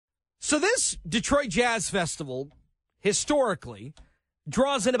So this Detroit Jazz Festival, historically,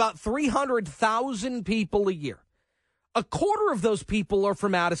 draws in about 300,000 people a year. A quarter of those people are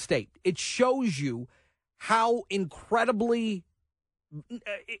from out of state. It shows you how incredibly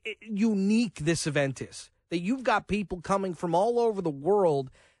unique this event is. That you've got people coming from all over the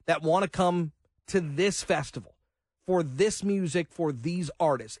world that want to come to this festival for this music, for these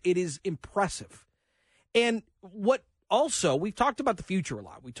artists. It is impressive. And what also, we've talked about the future a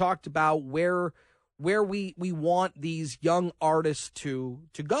lot. We talked about where we want these young artists to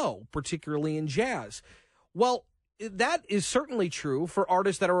go, particularly in jazz. Well, that is certainly true for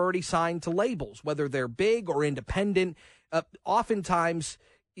artists that are already signed to labels, whether they're big or independent. Oftentimes,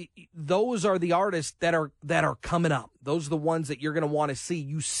 those are the artists that are coming up. Those are the ones that you're going to want to see.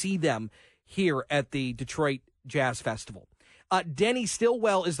 You see them here at the Detroit Jazz Festival. Denny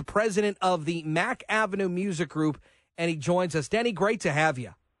Stillwell is the president of the Mack Avenue Music Group, and he joins us. Denny, great to have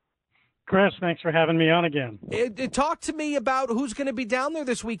you. Chris, thanks for having me on again. Talk to me about who's going to be down there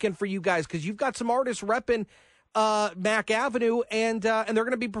this weekend for you guys, because you've got some artists repping Mack Avenue, and they're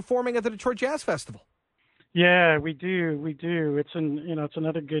going to be performing at the Detroit Jazz Festival. Yeah, we do. It's it's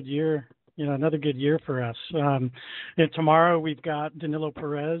another good year. Another good year for us. And tomorrow we've got Danilo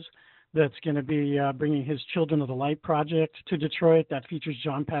Perez that's going to be bringing his Children of the Light project to Detroit. That features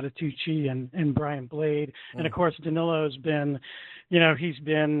John Patitucci and Brian Blade. And of course, Danilo's been, he's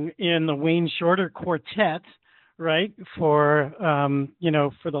been in the Wayne Shorter Quartet, right, for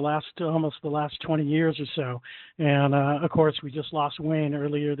almost the last 20 years or so. And of course, we just lost Wayne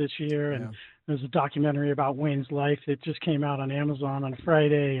earlier this year, and there's a documentary about Wayne's life that just came out on Amazon on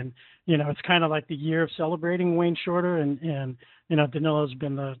Friday. And it's kind of like the year of celebrating Wayne Shorter, and Danilo's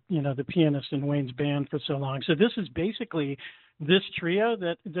been the pianist in Wayne's band for so long. So this is basically this trio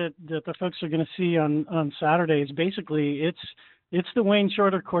that the folks are going to see on Saturday. Is basically it's the Wayne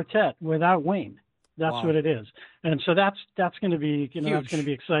Shorter Quartet without Wayne. That's Wow. what it is. And so that's going to be, Huge. that's going to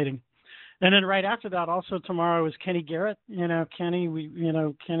be exciting. And then right after that, also tomorrow is Kenny Garrett. Kenny,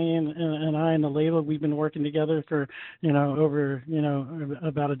 Kenny and I and the label, we've been working together for, over,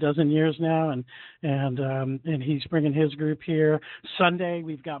 about a dozen years now. And he's bringing his group here. Sunday,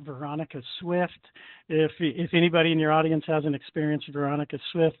 we've got Veronica Swift. If anybody in your audience hasn't experienced Veronica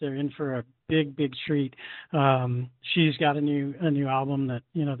Swift, they're in for a big treat. She's got a new album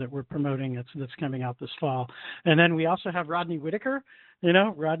that we're promoting that's coming out this fall. And then we also have Rodney Whitaker.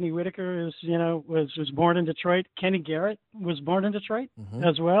 Rodney Whitaker is was born in Detroit. Kenny Garrett was born in Detroit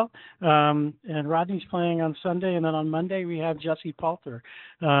as well. And Rodney's playing on Sunday, and then on Monday we have Jessie Palter.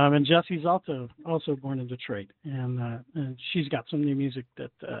 And Jessie's also born in Detroit, and she's got some new music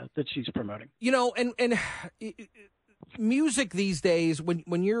that she's promoting. And music these days,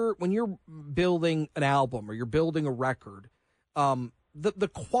 when you're building an album or you're building a record, the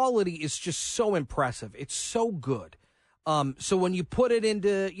quality is just so impressive. It's so good. So when you put it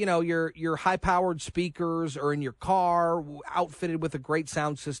into, your high-powered speakers or in your car, outfitted with a great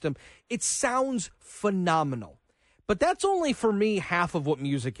sound system, it sounds phenomenal. But that's only, for me, half of what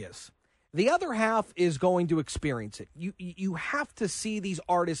music is. The other half is going to experience it. You have to see these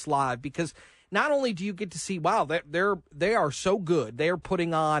artists live, because not only do you get to see, wow, they are so good. They are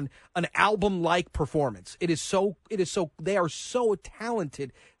putting on an album-like performance. They are so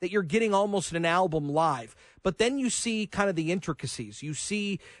talented that you're getting almost an album live. But then you see kind of the intricacies. You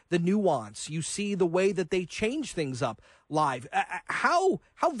see the nuance. You see the way that they change things up live. How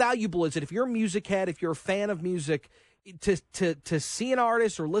valuable is it, if you're a music head, if you're a fan of music, to see an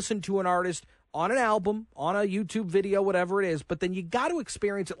artist or listen to an artist on an album, on a YouTube video, whatever it is, but then you got to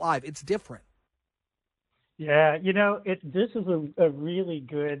experience it live. It's different. Yeah, this is a really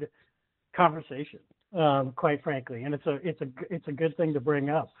good conversation, quite frankly, and it's a good thing to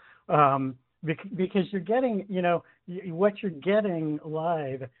bring up, because you're getting, what you're getting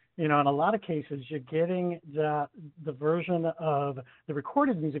live, in a lot of cases you're getting the version of the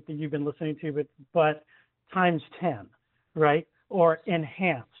recorded music that you've been listening to, but times 10, right, or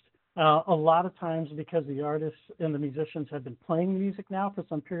enhanced. A lot of times, because the artists and the musicians have been playing music now for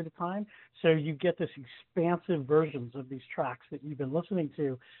some period of time, so you get this expansive versions of these tracks that you've been listening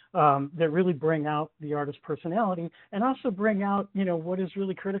to that really bring out the artist's personality, and also bring out, what is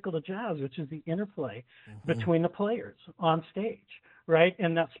really critical to jazz, which is the interplay between the players on stage, right?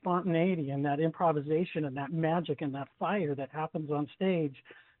 And that spontaneity and that improvisation and that magic and that fire that happens on stage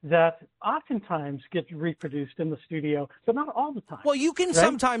that oftentimes gets reproduced in the studio, but not all the time. Well, you can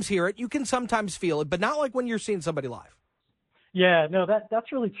sometimes hear it. You can sometimes feel it, but not like when you're seeing somebody live. Yeah, no,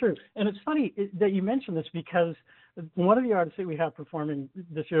 that's really true. And it's funny that you mentioned this, because one of the artists that we have performing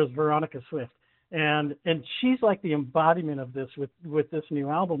this year is Veronica Swift. and she's like the embodiment of this with this new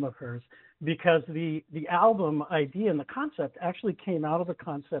album of hers, because the album idea and the concept actually came out of a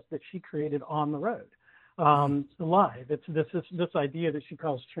concept that she created on the road, live. It's this idea that she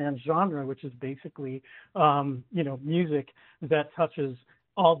calls transgenre, which is basically music that touches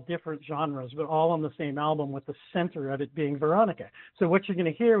all different genres, but all on the same album, with the center of it being Veronica. So what you're going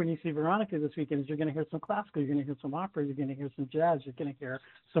to hear when you see Veronica this weekend is you're going to hear some classical, you're going to hear some opera, you're going to hear some jazz, you're going to hear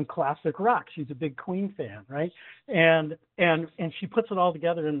some classic rock. She's a big Queen fan, right? And she puts it all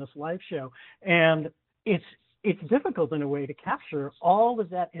together in this live show, and it's difficult in a way to capture all of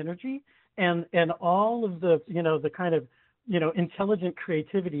that energy and all of the the kind of intelligent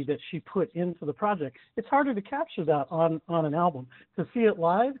creativity that she put into the project. It's harder to capture that on an album. To see it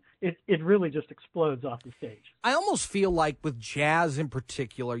live, it really just explodes off the stage. I almost feel like with jazz in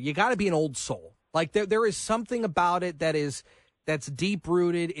particular, you got to be an old soul. Like there is something about it that's deep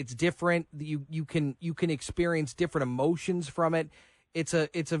rooted. It's different. You can experience different emotions from it. It's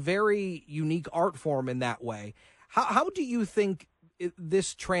a very unique art form in that way. How do you think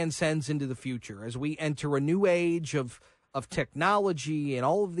this transcends into the future as we enter a new age of technology and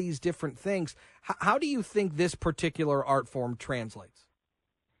all of these different things? How do you think this particular art form translates?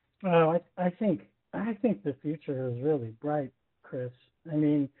 Well, I think the future is really bright, Chris. I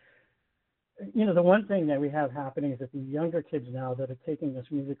mean, the one thing that we have happening is that the younger kids now that are taking this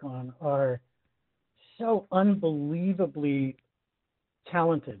music on are so unbelievably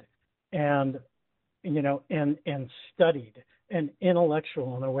talented and studied and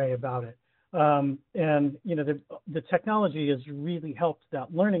intellectual in a way about it. The technology has really helped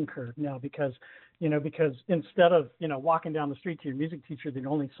that learning curve now, because instead of walking down the street to your music teacher that you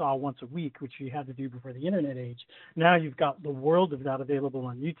only saw once a week, which you had to do before the internet age, now you've got the world of that available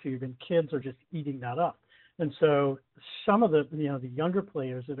on YouTube, and kids are just eating that up. And so some of the the younger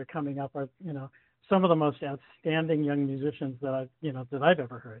players that are coming up are some of the most outstanding young musicians that I've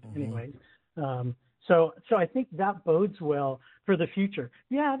ever heard. Mm-hmm. Anyways. So I think that bodes well for the future.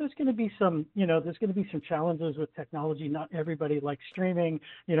 Yeah, there's going to be some challenges with technology. Not everybody likes streaming.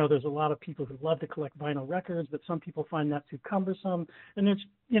 There's a lot of people who love to collect vinyl records, but some people find that too cumbersome. And there's,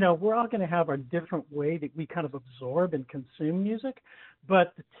 we're all going to have our different way that we kind of absorb and consume music,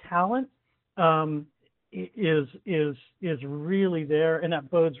 but the talent is really there, and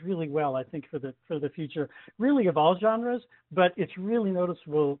that bodes really well, I think, for the future, really, of all genres. But it's really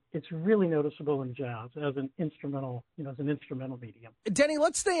noticeable. It's really noticeable in jazz as an instrumental, medium. Denny,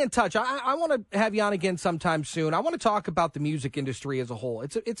 let's stay in touch. I want to have you on again sometime soon. I want to talk about the music industry as a whole.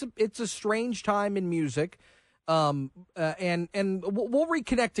 It's a strange time in music. And we'll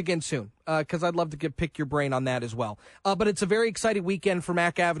reconnect again soon, because I'd love to pick your brain on that as well. But it's a very exciting weekend for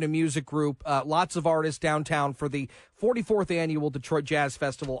Mack Avenue Music Group. Lots of artists downtown for the 44th annual Detroit Jazz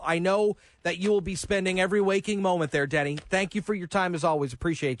Festival. I know that you will be spending every waking moment there, Denny. Thank you for your time as always.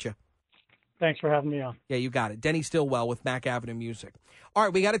 Appreciate you. Thanks for having me on. Yeah, you got it. Denny Stillwell with Mack Avenue Music. All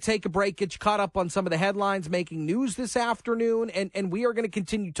right, we got to take a break, get you caught up on some of the headlines making news this afternoon, and we are going to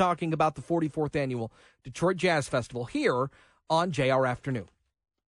continue talking about the 44th annual Detroit Jazz Festival here on JR Afternoon.